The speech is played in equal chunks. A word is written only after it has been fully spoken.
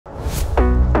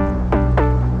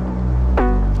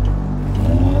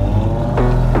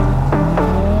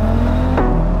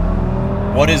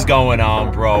What is going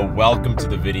on, bro? Welcome to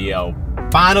the video.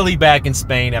 Finally back in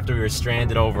Spain after we were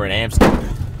stranded over in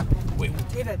Amsterdam. Wait,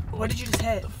 David, what did you just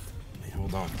hit? Wait,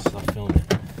 hold on, stop filming.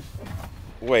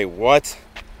 Wait, what?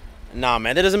 Nah,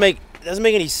 man, that doesn't make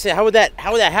any sense. How would that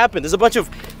happen? There's a bunch of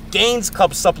Gains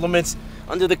Club supplements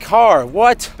under the car.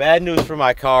 What? Bad news for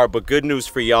my car, but good news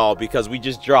for y'all because we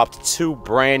just dropped 2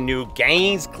 brand new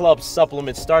Gains Club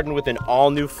supplements starting with an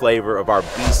all-new flavor of our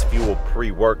Beast Fuel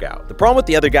pre-workout. The problem with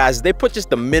the other guys is they put just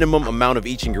the minimum amount of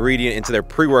each ingredient into their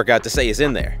pre-workout to say it's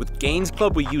in there. With Gains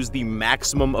Club, we use the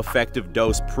maximum effective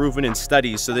dose proven in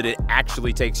studies so that it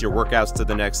actually takes your workouts to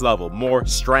the next level. More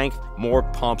strength, more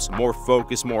pumps, more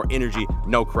focus, more energy,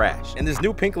 no crash. And this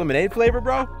new pink lemonade flavor,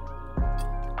 bro,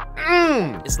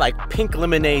 it's like pink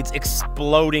lemonades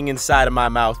exploding inside of my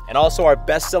mouth. And also our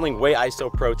best-selling whey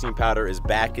iso protein powder is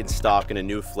back in stock in a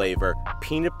new flavor,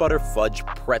 peanut butter fudge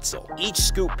pretzel. Each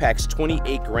scoop packs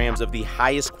 28 grams of the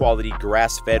highest quality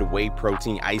grass-fed whey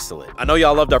protein isolate. I know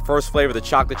y'all loved our first flavor, the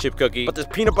chocolate chip cookie, but this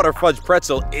peanut butter fudge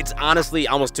pretzel, it's honestly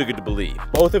almost too good to believe.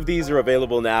 Both of these are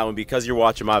available now, and because you're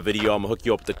watching my video, I'm gonna hook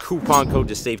you up with the coupon code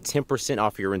to save 10%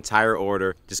 off your entire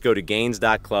order. Just go to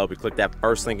gains.club and click that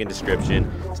first link in description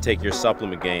to take your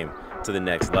supplement game to the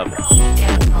next level.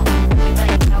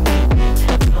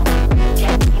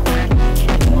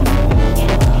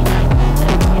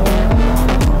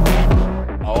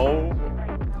 Oh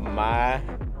my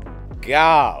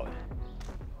God.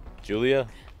 Julia,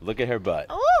 look at her butt.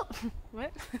 Oh,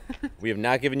 what? We have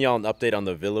not given y'all an update on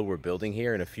the villa we're building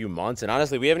here in a few months, and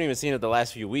honestly, we haven't even seen it the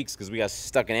last few weeks because we got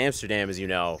stuck in Amsterdam, as you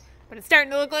know. But it's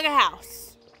starting to look like a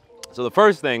house. So the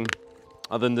first thing,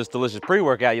 other than this delicious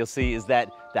pre-workout, you'll see is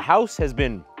that the house has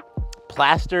been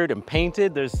plastered and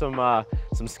painted. There's some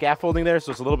scaffolding there,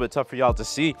 so it's a little bit tough for y'all to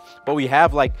see, but we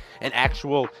have like an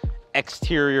actual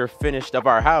exterior finished of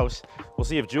our house. We'll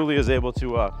see if Julia is able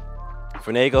to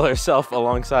finagle herself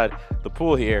alongside the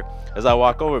pool here as I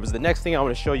walk over. Because the next thing I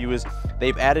want to show you is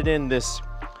they've added in this,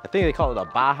 I think they call it a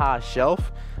Baja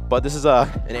shelf, but this is an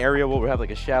area where we have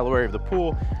like a shallow area of the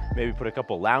pool. Maybe put a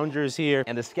couple loungers here.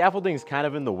 And the scaffolding is kind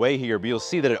of in the way here, but you'll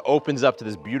see that it opens up to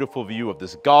this beautiful view of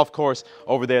this golf course.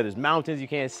 Over there, there's mountains you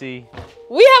can't see.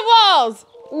 We have walls.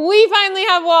 We finally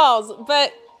have walls,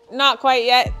 but not quite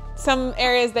yet. Some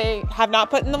areas they have not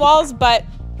put in the walls, but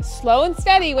slow and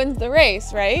steady wins the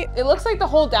race, right? It looks like the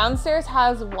whole downstairs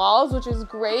has walls, which is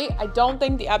great. I don't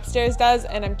think the upstairs does,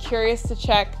 and I'm curious to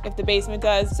check if the basement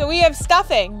does. So we have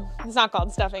stuffing. It's not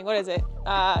called stuffing. What is it?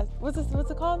 What's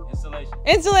it called? Installation.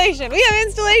 Installation. We have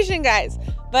installation, guys,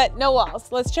 but no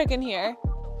walls. Let's check in here.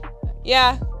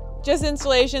 Yeah, just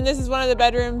installation. This is one of the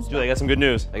bedrooms. Julia, I got some good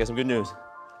news.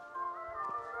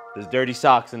 There's dirty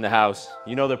socks in the house.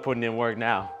 You know they're putting in work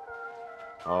now.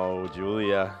 Oh,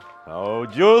 Julia. Oh,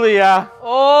 Julia.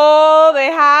 Oh, they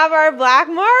have our black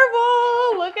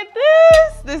marble. Look at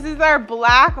this. This is our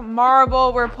black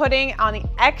marble we're putting on the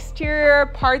exterior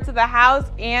parts of the house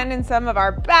and in some of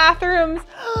our bathrooms.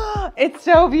 It's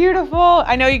so beautiful.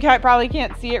 I know you probably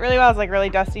can't see it really well. It's like really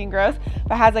dusty and gross,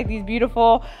 but it has like these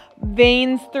beautiful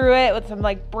veins through it with some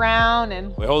like brown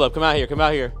and... Wait, hold up. Come out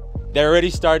here. They're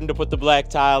already starting to put the black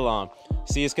tile on.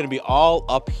 See, it's gonna be all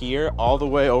up here, all the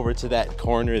way over to that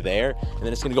corner there, and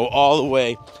then it's gonna go all the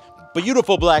way,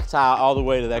 beautiful black tile, all the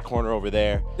way to that corner over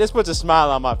there. This puts a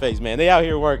smile on my face, man. They out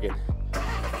here working.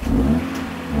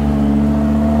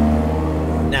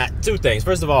 Now, 2 things.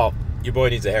 First of all, your boy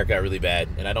needs a haircut really bad,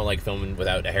 and I don't like filming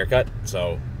without a haircut,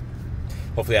 so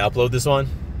hopefully I upload this one.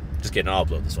 Just kidding, I'll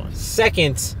upload this one.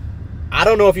 Second, I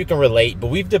don't know if you can relate, but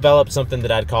we've developed something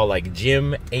that I'd call like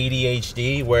gym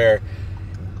ADHD, where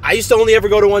I used to only ever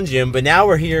go to one gym, but now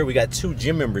we're here, we got 2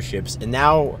 gym memberships, and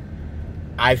now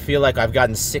I feel like I've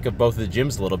gotten sick of both of the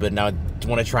gyms a little bit, and now I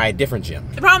want to try a different gym.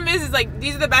 The problem is like,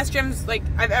 these are the best gyms like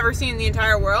I've ever seen in the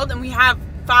entire world, and we have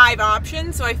 5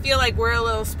 options, so I feel like we're a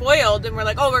little spoiled, and we're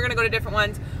like, oh, we're gonna go to different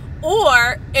ones.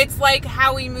 Or it's like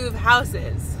how we move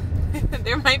houses.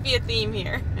 There might be a theme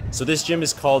here. So this gym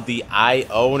is called the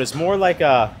I.O., and it's more like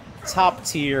a top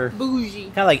tier, bougie,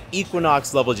 kind of like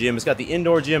Equinox level gym. It's got the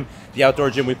indoor gym, the outdoor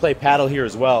gym. We play paddle here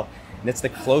as well, and it's the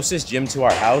closest gym to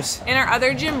our house. And our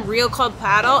other gym, Real Club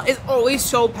Paddle, is always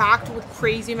so packed with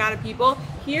crazy amount of people.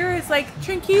 Here it's like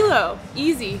tranquilo,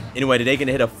 easy. Anyway, today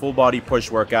gonna hit a full body push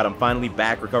workout. I'm finally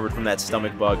back, recovered from that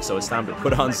stomach bug, so it's time to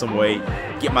put on some weight,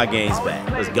 get my gains back.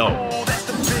 Let's go.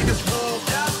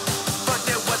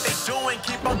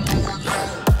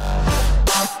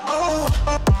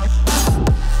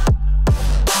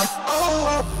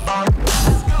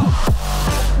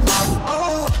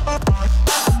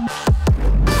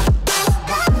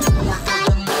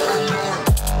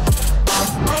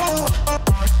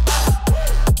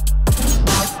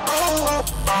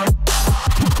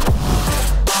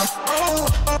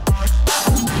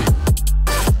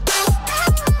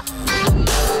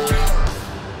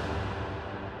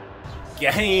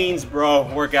 Gains,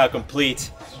 bro. Workout complete.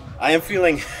 I am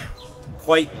feeling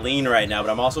quite lean right now,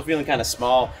 but I'm also feeling kind of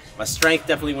small. My strength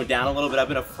definitely went down a little bit. I've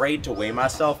been afraid to weigh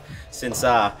myself since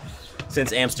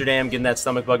Amsterdam, getting that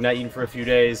stomach bug, not eating for a few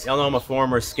days. Y'all know I'm a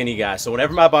former skinny guy, so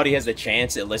whenever my body has the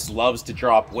chance, it just loves to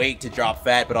drop weight, to drop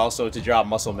fat, but also to drop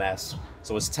muscle mass.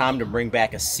 So it's time to bring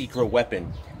back a secret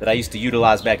weapon that I used to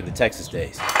utilize back in the Texas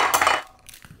days.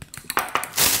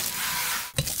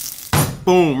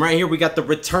 Boom, right here we got the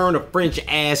return of French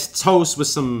ass toast with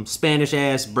some Spanish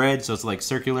ass bread, so it's like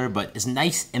circular, but it's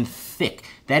nice and thick.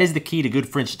 That is the key to good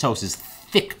French toast, is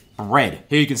thick bread.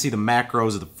 Here you can see the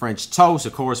macros of the French toast.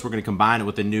 Of course, we're gonna combine it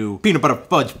with the new peanut butter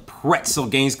fudge pretzel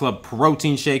Gains Club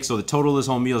protein shake, so the total of this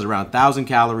whole meal is around 1,000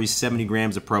 calories, 70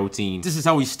 grams of protein. This is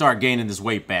how we start gaining this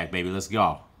weight back, baby. Let's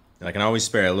go. And I can always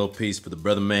spare a little piece for the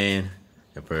brother man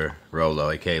and for Rolo,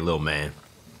 aka Lil Man.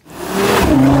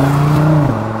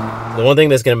 The one thing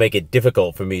that's gonna make it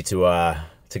difficult for me to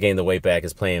gain the weight back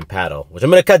is playing paddle, which I'm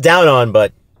gonna cut down on,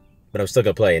 but I'm still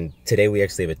gonna play. And today we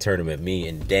actually have a tournament, me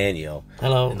and Daniel.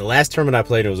 Hello. And the last tournament I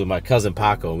played was with my cousin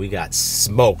Paco, and we got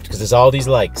smoked because there's all these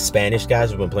like Spanish guys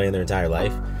who've been playing their entire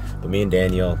life. But me and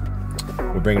Daniel,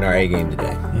 we're bringing our A game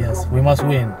today. Yes, we must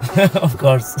win, of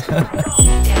course.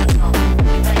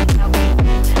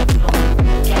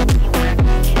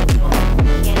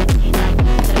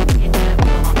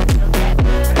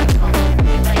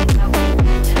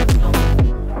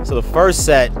 So the first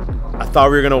set, I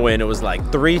thought we were gonna win. It was like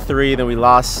 3-3, then we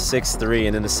lost 6-3,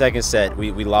 and then the second set,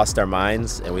 we lost our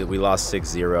minds, and we lost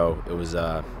 6-0. It was,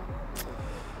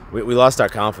 we lost our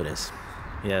confidence.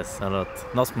 Yes, a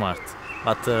lot. Not smart.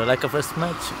 But like a first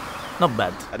match, not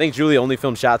bad. I think Julia only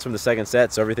filmed shots from the second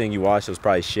set, so everything you watched was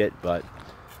probably shit, but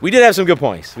we did have some good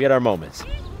points. We had our moments.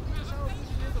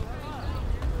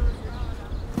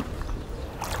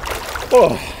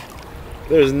 Oh,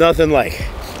 there's nothing like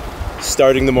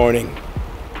starting the morning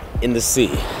in the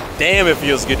sea. Damn, it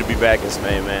feels good to be back in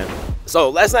Spain, man. So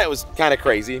last night was kind of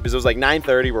crazy because it was like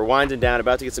 9:30, we're winding down,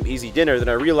 about to get some easy dinner. Then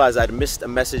I realized I'd missed a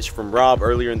message from Rob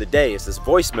earlier in the day. It's this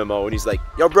voice memo, and he's like,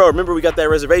 yo bro, remember we got that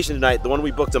reservation tonight, the one we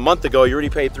booked a month ago, you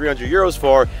already paid 300 euros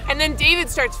for. And then David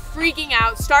starts freaking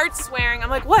out, starts swearing.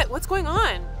 I'm like, what? What's going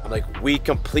on? I'm like, we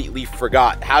completely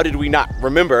forgot. How did we not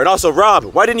remember? And also, Rob,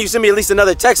 why didn't you send me at least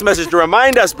another text message to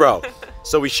remind us, bro?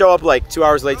 So we show up like 2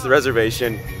 hours late to the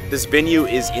reservation. This venue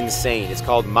is insane. It's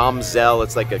called Mamzel.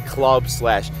 It's like a club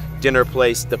slash dinner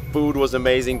place. The food was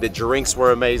amazing. The drinks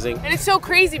were amazing. And it's so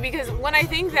crazy because when I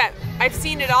think that I've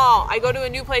seen it all, I go to a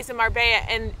new place in Marbella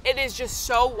and it is just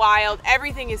so wild.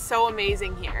 Everything is so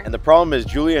amazing here. And the problem is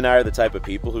Julia and I are the type of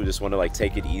people who just want to like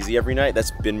take it easy every night.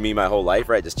 That's been me my whole life,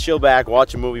 right? Just chill back,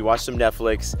 watch a movie, watch some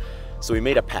Netflix. So we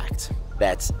made a pact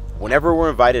that whenever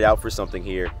we're invited out for something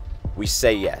here, we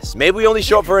say yes. Maybe we only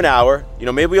show up for an hour. You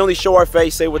know, maybe we only show our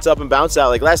face, say what's up, and bounce out.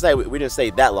 Like last night, we didn't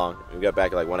stay that long. We got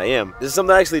back at like 1 a.m. This is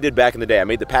something I actually did back in the day. I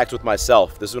made the pact with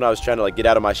myself. This is when I was trying to like get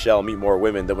out of my shell, meet more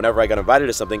women, that whenever I got invited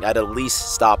to something, I'd at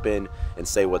least stop in and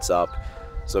say what's up.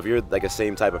 So if you're like a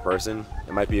same type of person,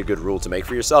 it might be a good rule to make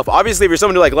for yourself. Obviously, if you're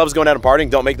someone who like loves going out and partying,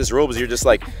 don't make this rule because you're just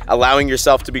like allowing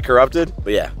yourself to be corrupted.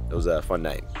 But yeah, it was a fun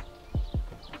night.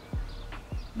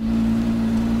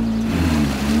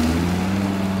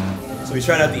 So we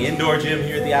tried out the indoor gym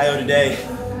here at the IO today.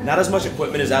 Not as much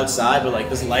equipment as outside, but like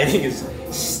this lighting is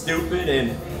stupid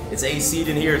and it's AC'd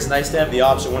in here. It's nice to have the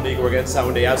option. One day you can work inside,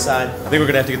 one day outside. I think we're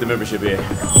gonna have to get the membership here.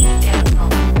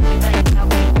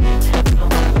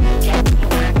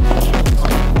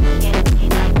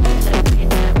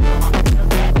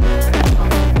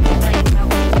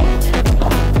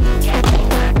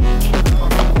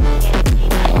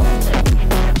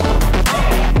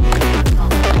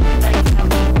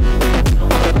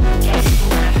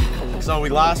 We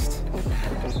lost,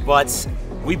 but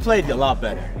we played a lot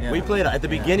better. Yeah. We played at the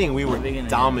beginning. We were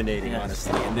dominating,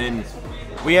 honestly, and then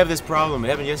we have this problem. It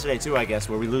happened yesterday too, I guess,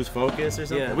 where we lose focus or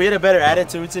something. Yeah. We had a better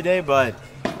attitude today, but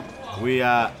we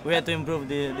had to improve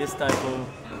this type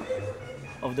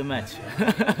of the match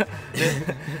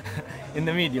in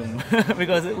the medium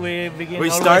because we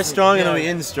start strong and then we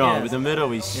end strong. Yes. With the middle,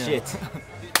 we shit.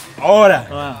 Ahora.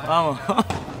 Vamos.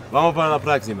 Vamos para la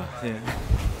próxima. Yeah.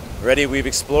 Ready? We've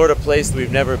explored a place that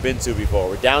we've never been to before.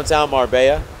 We're downtown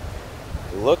Marbella.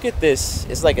 Look at this.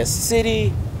 It's like a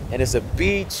city and it's a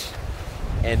beach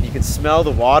and you can smell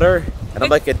the water. And I'm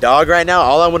like a dog right now.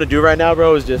 All I want to do right now,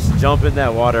 bro, is just jump in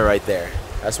that water right there.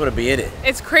 I just want to be in it.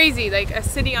 It's crazy, like a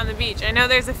city on the beach. I know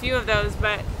there's a few of those,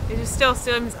 but it just still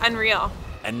seems unreal.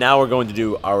 And now we're going to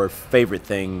do our favorite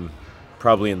thing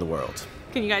probably in the world.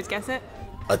 Can you guys guess it?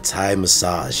 A Thai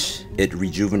massage. It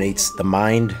rejuvenates the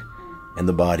mind and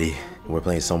the body. We're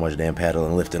playing so much damn paddle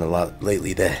and lifting a lot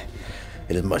lately that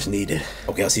it is much needed.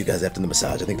 Okay, I'll see you guys after the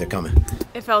massage. I think they're coming.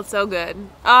 It felt so good.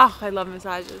 Oh, I love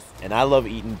massages. And I love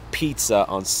eating pizza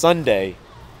on Sunday.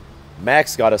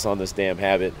 Max got us on this damn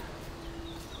habit,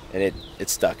 and it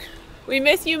stuck. We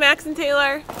miss you, Max and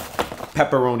Taylor.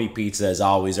 Pepperoni pizza, as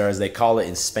always, or as they call it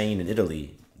in Spain and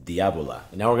Italy, Diavola.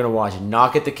 And now we're gonna watch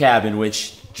Knock at the Cabin,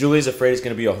 which Julie's afraid is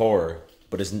gonna be a horror,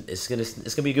 but it's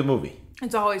gonna be a good movie.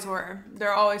 It's always horror.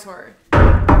 They're always horror.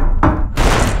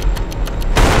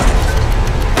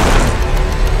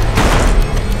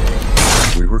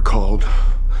 We were called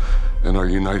and are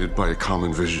united by a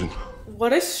common vision.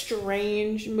 What a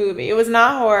strange movie. It was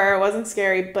not horror, it wasn't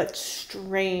scary, but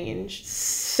strange.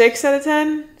 6 out of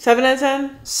 10? 7 out of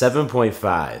 10?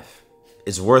 7.5.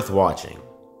 It's worth watching.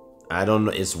 I don't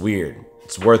know, it's weird.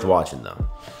 It's worth watching though.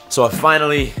 So I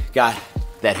finally got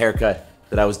that haircut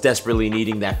that I was desperately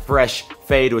needing, that fresh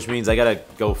fade, which means I gotta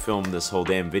go film this whole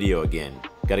damn video again.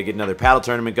 Gotta get another paddle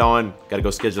tournament going, gotta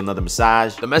go schedule another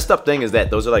massage. The messed up thing is that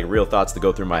those are like real thoughts that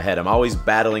go through my head. I'm always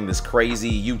battling this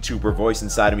crazy YouTuber voice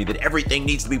inside of me that everything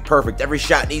needs to be perfect, every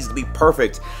shot needs to be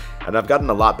perfect. And I've gotten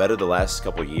a lot better the last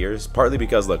couple years, partly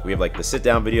because, look, we have like the sit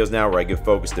down videos now where I give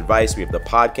focused advice, we have the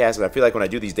podcast, and I feel like when I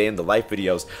do these day in the life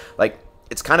videos, like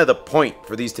it's kind of the point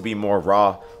for these to be more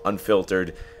raw,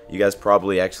 unfiltered. You guys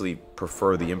probably actually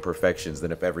prefer the imperfections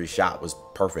than if every shot was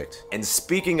perfect. And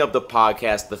speaking of the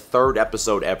podcast, the 3rd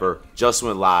episode ever just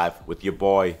went live with your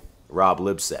boy, Rob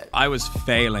Libset. I was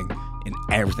failing in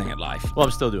everything in life. Well,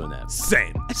 I'm still doing that.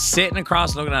 Same. Sitting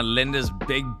across looking at Linda's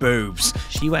big boobs.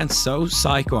 She went so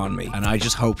psycho on me, and I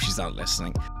just hope she's not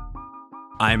listening.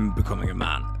 I'm becoming a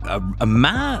man. A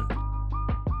man.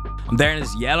 I'm there in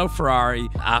this yellow Ferrari,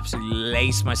 absolutely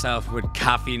lace myself with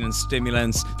caffeine and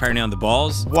stimulants, apparently on the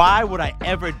balls. Why would I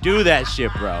ever do that shit,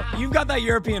 bro? You've got that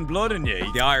European blood in you.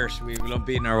 The Irish, we love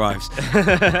beating our wives.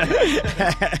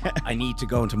 I need to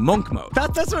go into monk mode.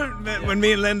 That's what, when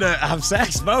me and Linda have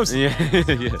sex most. Yeah.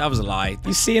 That was a lie.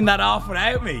 You seeing that off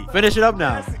without me? Finish it up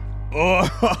now. Oh.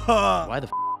 Why the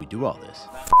f we do all this?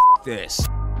 This.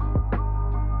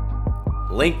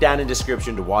 Link down in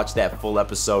description to watch that full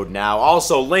episode now.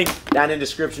 Also, link down in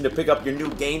description to pick up your new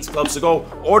Gains Club. So go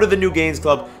order the new Gains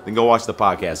Club, then go watch the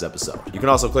podcast episode. You can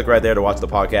also click right there to watch the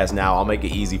podcast now. I'll make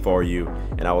it easy for you,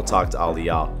 and I will talk to all of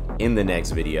y'all in the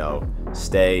next video.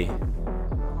 Stay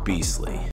beastly.